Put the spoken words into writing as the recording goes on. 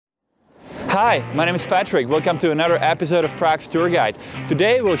Hi, my name is Patrick. Welcome to another episode of Prague's Tour Guide.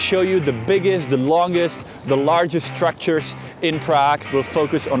 Today we'll show you the biggest, the longest, the largest structures in Prague. We'll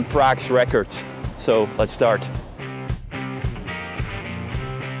focus on Prague's records. So let's start.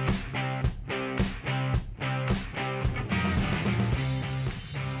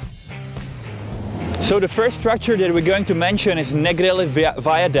 So the first structure that we're going to mention is Negrelli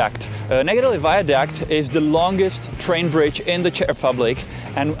Viaduct. Negrelli Viaduct is the longest train bridge in the Czech Republic,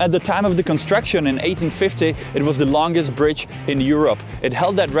 and at the time of the construction in 1850 it was the longest bridge in Europe. It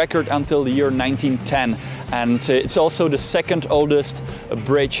held that record until the year 1910, and it's also the second oldest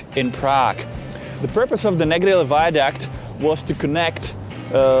bridge in Prague. The purpose of the Negrelli Viaduct was to connect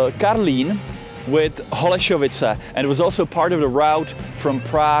Karlín with Holešovice, and it was also part of the route from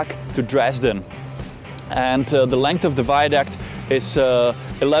Prague to Dresden. And the length of the viaduct is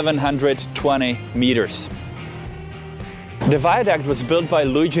 1120 meters. The viaduct was built by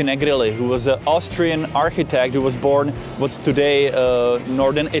Luigi Negrelli, who was an Austrian architect who was born what's today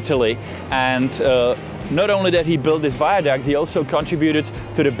northern Italy. And not only that he built this viaduct, he also contributed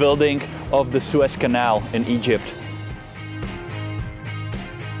to the building of the Suez Canal in Egypt.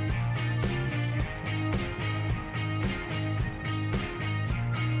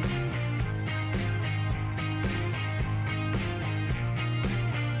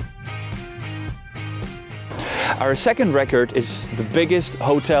 Our second record is the biggest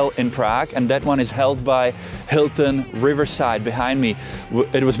hotel in Prague, and that one is held by Hilton Riverside behind me.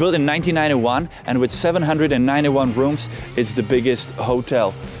 It was built in 1991, and with 791 rooms, it's the biggest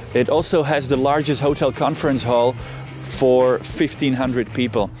hotel. It also has the largest hotel conference hall for 1,500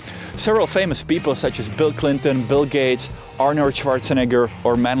 people. Several famous people such as Bill Clinton, Bill Gates, Arnold Schwarzenegger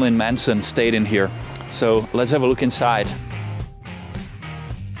or Marilyn Manson stayed in here. So let's have a look inside.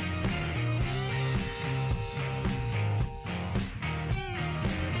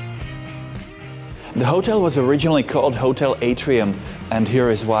 The hotel was originally called Hotel Atrium, and here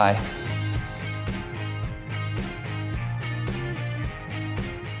is why.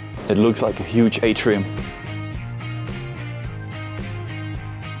 It looks like a huge atrium.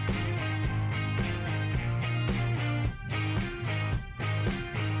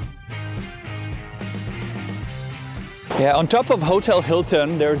 Yeah, on top of Hotel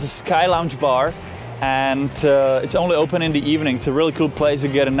Hilton there's a Sky Lounge bar, and it's only open in the evening. It's a really cool place to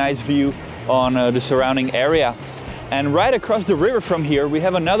get a nice view on the surrounding area. And right across the river from here we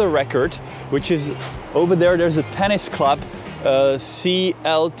have another record, which is over there. There's a tennis club,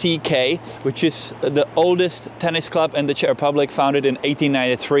 CLTK, which is the oldest tennis club in the Czech Republic, founded in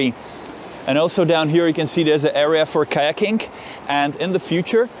 1893. And also down here you can see there's an area for kayaking, and in the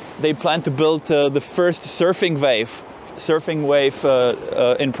future they plan to build the first surfing wave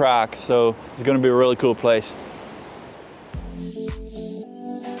in Prague, so it's going to be a really cool place.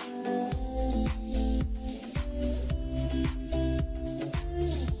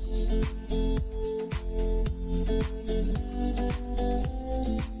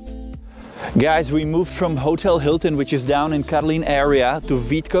 Guys, we moved from Hotel Hilton, which is down in Karlín area, to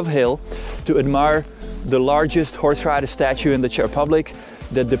Vítkov Hill to admire the largest horse rider statue in the Czech Republic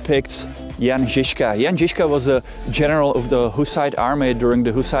that depicts Jan Žižka. Jan Žižka was a general of the Hussite army during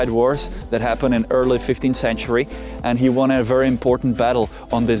the Hussite wars that happened in early 15th century, and he won a very important battle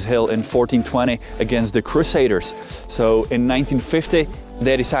on this hill in 1420 against the Crusaders. So in 1950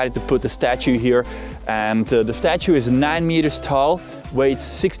 they decided to put the statue here, and the statue is 9 meters tall, weighs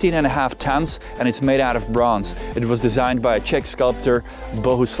 16.5 tons, and it's made out of bronze. It was designed by a Czech sculptor,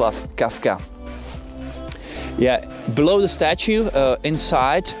 Bohuslav Kafka. Yeah, below the statue,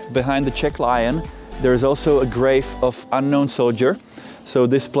 inside, behind the Czech lion, there is also a grave of unknown soldier. So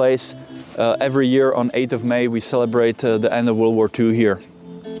this place, every year on 8th of May, we celebrate the end of World War II here.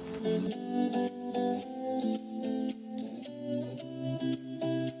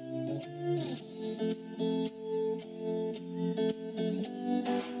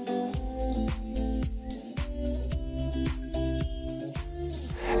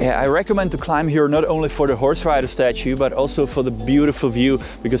 Yeah, I recommend to climb here not only for the horse rider statue, but also for the beautiful view,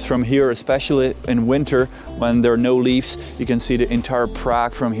 because from here, especially in winter when there are no leaves, you can see the entire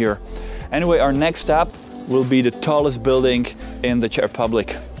Prague from here. Anyway, our next stop will be the tallest building in the Czech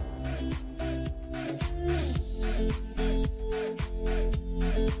Republic.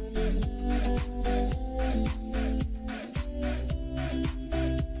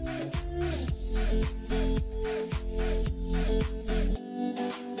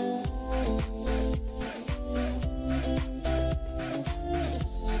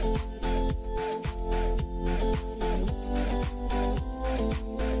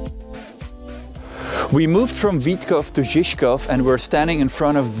 We moved from Vítkov to Žižkov and we're standing in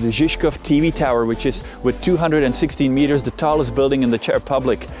front of the Žižkov TV tower, which is with 216 meters, the tallest building in the Czech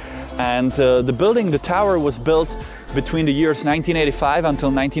Republic. And the tower was built between the years 1985 until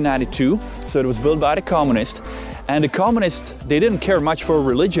 1992. So it was built by the communists. And the communists, they didn't care much for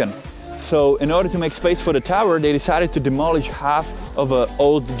religion. So in order to make space for the tower, they decided to demolish half of an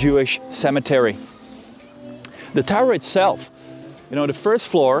old Jewish cemetery. The tower itself, you know, the first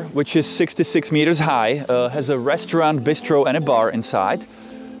floor, which is 66 meters high, has a restaurant, bistro and a bar inside.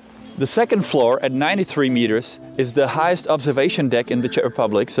 The second floor at 93 meters is the highest observation deck in the Czech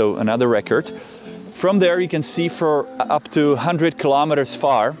Republic, so another record. From there you can see for up to 100 kilometers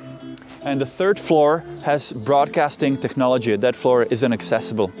far. And the third floor has broadcasting technology. That floor is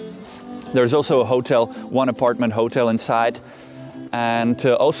inaccessible. There's also a hotel, one apartment hotel inside. And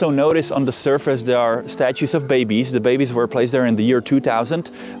also notice on the surface there are statues of babies. The babies were placed there in the year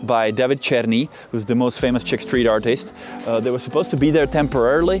 2000 by David Černý, who's the most famous Czech street artist. They were supposed to be there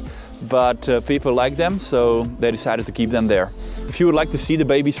temporarily, but people like them, so they decided to keep them there. If you would like to see the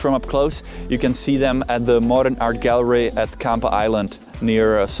babies from up close, you can see them at the Modern Art Gallery at Kampa Island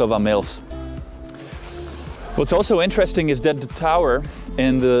near Sova Mills. What's also interesting is that the tower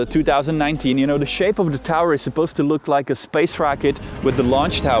in the 2019, you know, the shape of the tower is supposed to look like a space rocket with the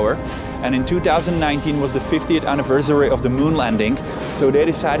launch tower. And in 2019 was the 50th anniversary of the moon landing. So they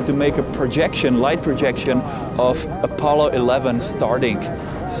decided to make a projection, light projection of Apollo 11 starting.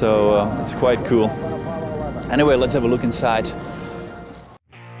 So it's quite cool. Anyway, let's have a look inside.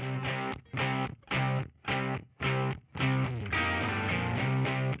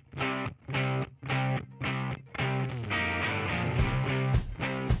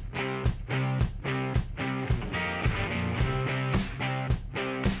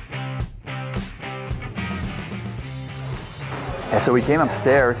 Yeah, so we came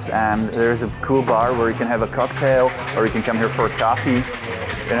upstairs and there's a cool bar where you can have a cocktail or you can come here for coffee.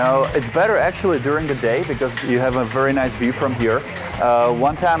 You know, it's better actually during the day because you have a very nice view from here.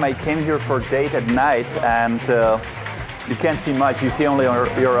 One time I came here for a date at night and you can't see much, you see only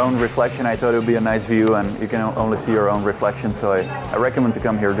your own reflection. I thought it would be a nice view and you can only see your own reflection, so I recommend to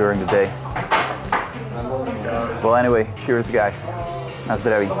come here during the day. Well anyway, cheers guys. Na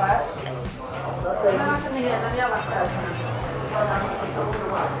zdraví.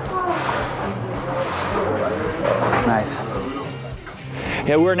 Nice.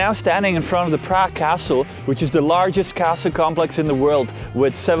 Yeah, we're now standing in front of the Prague Castle, which is the largest castle complex in the world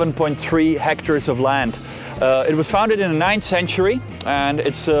with 7.3 hectares of land. It was founded in the 9th century and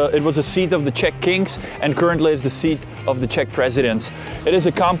it was a seat of the Czech kings and currently is the seat of the Czech presidents. It is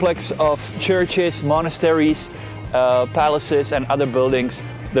a complex of churches, monasteries, palaces and other buildings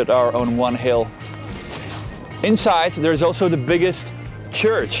that are on one hill. Inside there's also the biggest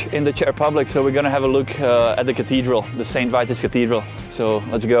church in the Czech Republic, so we're gonna have a look at the cathedral, the St. Vitus Cathedral. So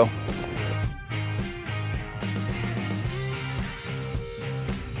let's go.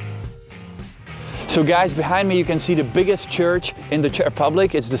 So guys, behind me you can see the biggest church in the Czech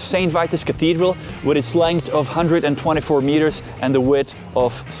Republic. It's the St. Vitus Cathedral with its length of 124 meters and the width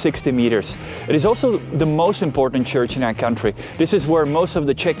of 60 meters. It is also the most important church in our country. This is where most of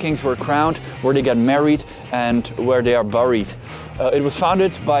the Czech kings were crowned, where they got married and where they are buried. It was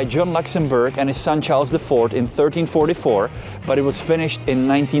founded by John Luxembourg and his son Charles IV in 1344, but it was finished in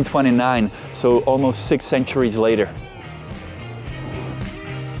 1929, so almost 6 centuries later.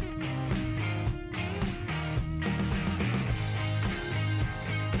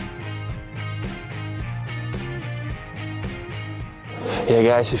 Yeah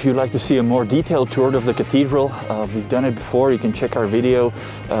guys, if you'd like to see a more detailed tour of the cathedral, we've done it before. You can check our video,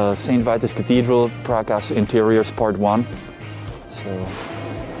 St. Vitus Cathedral, Prague Castle Interiors Part 1. So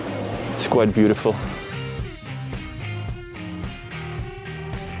it's quite beautiful.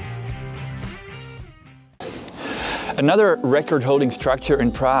 Another record-holding structure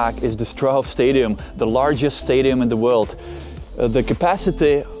in Prague is the Strahov Stadium, the largest stadium in the world. The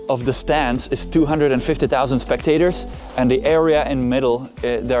capacity of the stands is 250,000 spectators, and the area in the middle,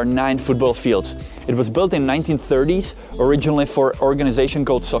 there are 9 football fields. It was built in 1930s, originally for an organization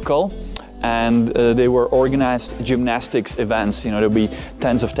called Sokol, and they were organized gymnastics events. You know, there'll be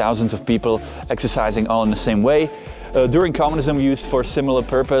tens of thousands of people exercising all in the same way. During communism used for a similar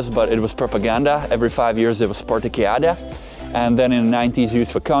purpose, but it was propaganda. Every 5 years there was Spartakiada. And then in the 90s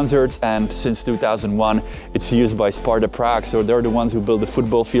used for concerts, and since 2001 it's used by Sparta Prague. So they're the ones who build the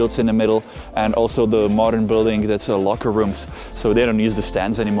football fields in the middle and also the modern building that's locker rooms. So they don't use the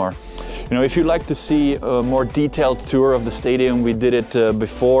stands anymore. You know, if you'd like to see a more detailed tour of the stadium, we did it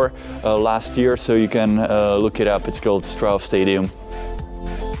before last year, so you can look it up. It's called Strahov Stadium.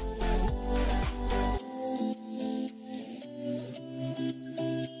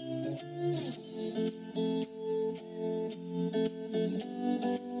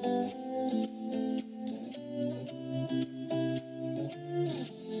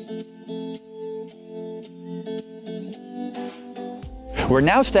 We're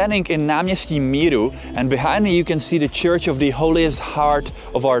now standing in Náměstí Míru, and behind me you can see the Church of the Holiest Heart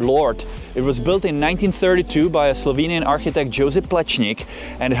of our Lord. It was built in 1932 by a Slovenian architect Josip Plečnik,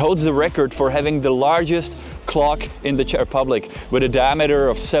 and it holds the record for having the largest clock in the Czech Republic with a diameter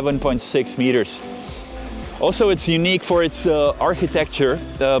of 7.6 meters. Also, it's unique for its architecture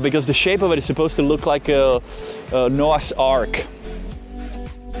because the shape of it is supposed to look like a Noah's Ark.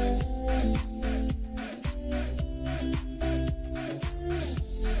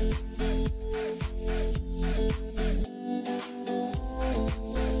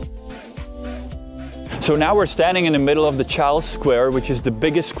 So now we're standing in the middle of the Charles Square, which is the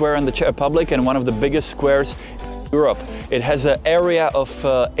biggest square in the Czech Republic and one of the biggest squares in Europe. It has an area of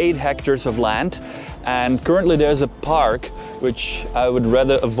 8 hectares of land, and currently there's a park which I would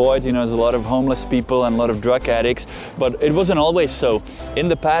rather avoid. You know, there's a lot of homeless people and a lot of drug addicts, but it wasn't always so. In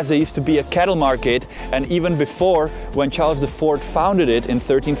the past there used to be a cattle market, and even before, when Charles IV founded it in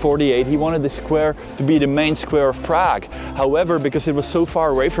 1348, he wanted the square to be the main square of Prague. However, because it was so far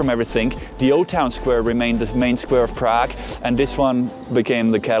away from everything, the Old Town Square remained the main square of Prague, and this one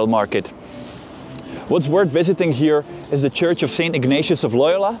became the cattle market. What's worth visiting here is the Church of St. Ignatius of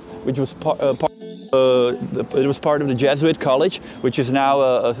Loyola, which was it was part of the Jesuit College, which is now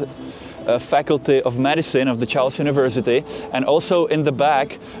a faculty of medicine of the Charles University. And also in the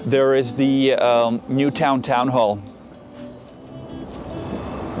back there is the Newtown Town Hall.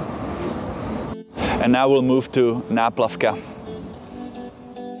 And now we'll move to Náplavka.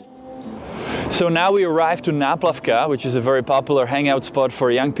 So now we arrived to Náplavka, which is a very popular hangout spot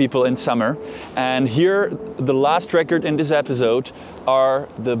for young people in summer. And here, the last record in this episode are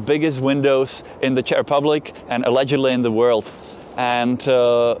the biggest windows in the Czech Republic and allegedly in the world. And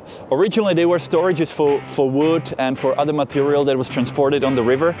originally they were storages for wood and for other material that was transported on the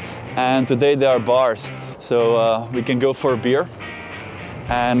river. And today they are bars. So we can go for a beer.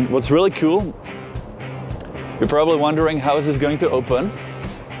 And what's really cool, you're probably wondering how is this going to open?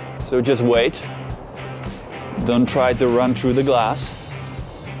 So just wait, don't try to run through the glass,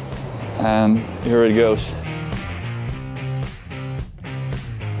 and here it goes.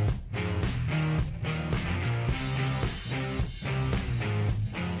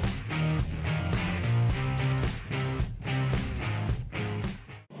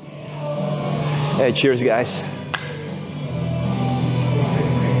 Hey, cheers guys.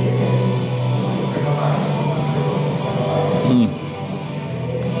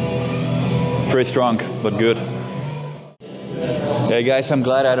 Pretty strong, but good. Hey guys, I'm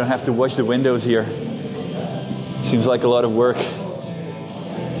glad I don't have to wash the windows here. Seems like a lot of work.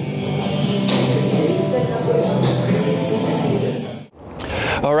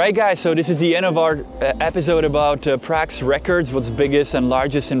 Alright guys, so this is the end of our episode about Prague's records, what's biggest and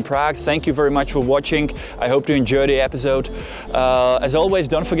largest in Prague. Thank you very much for watching. I hope you enjoyed the episode. As always,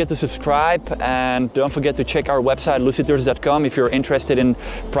 don't forget to subscribe and don't forget to check our website lucitours.com if you're interested in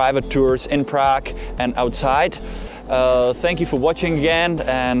private tours in Prague and outside. Thank you for watching again,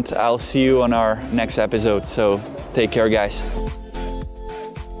 and I'll see you on our next episode. So take care guys.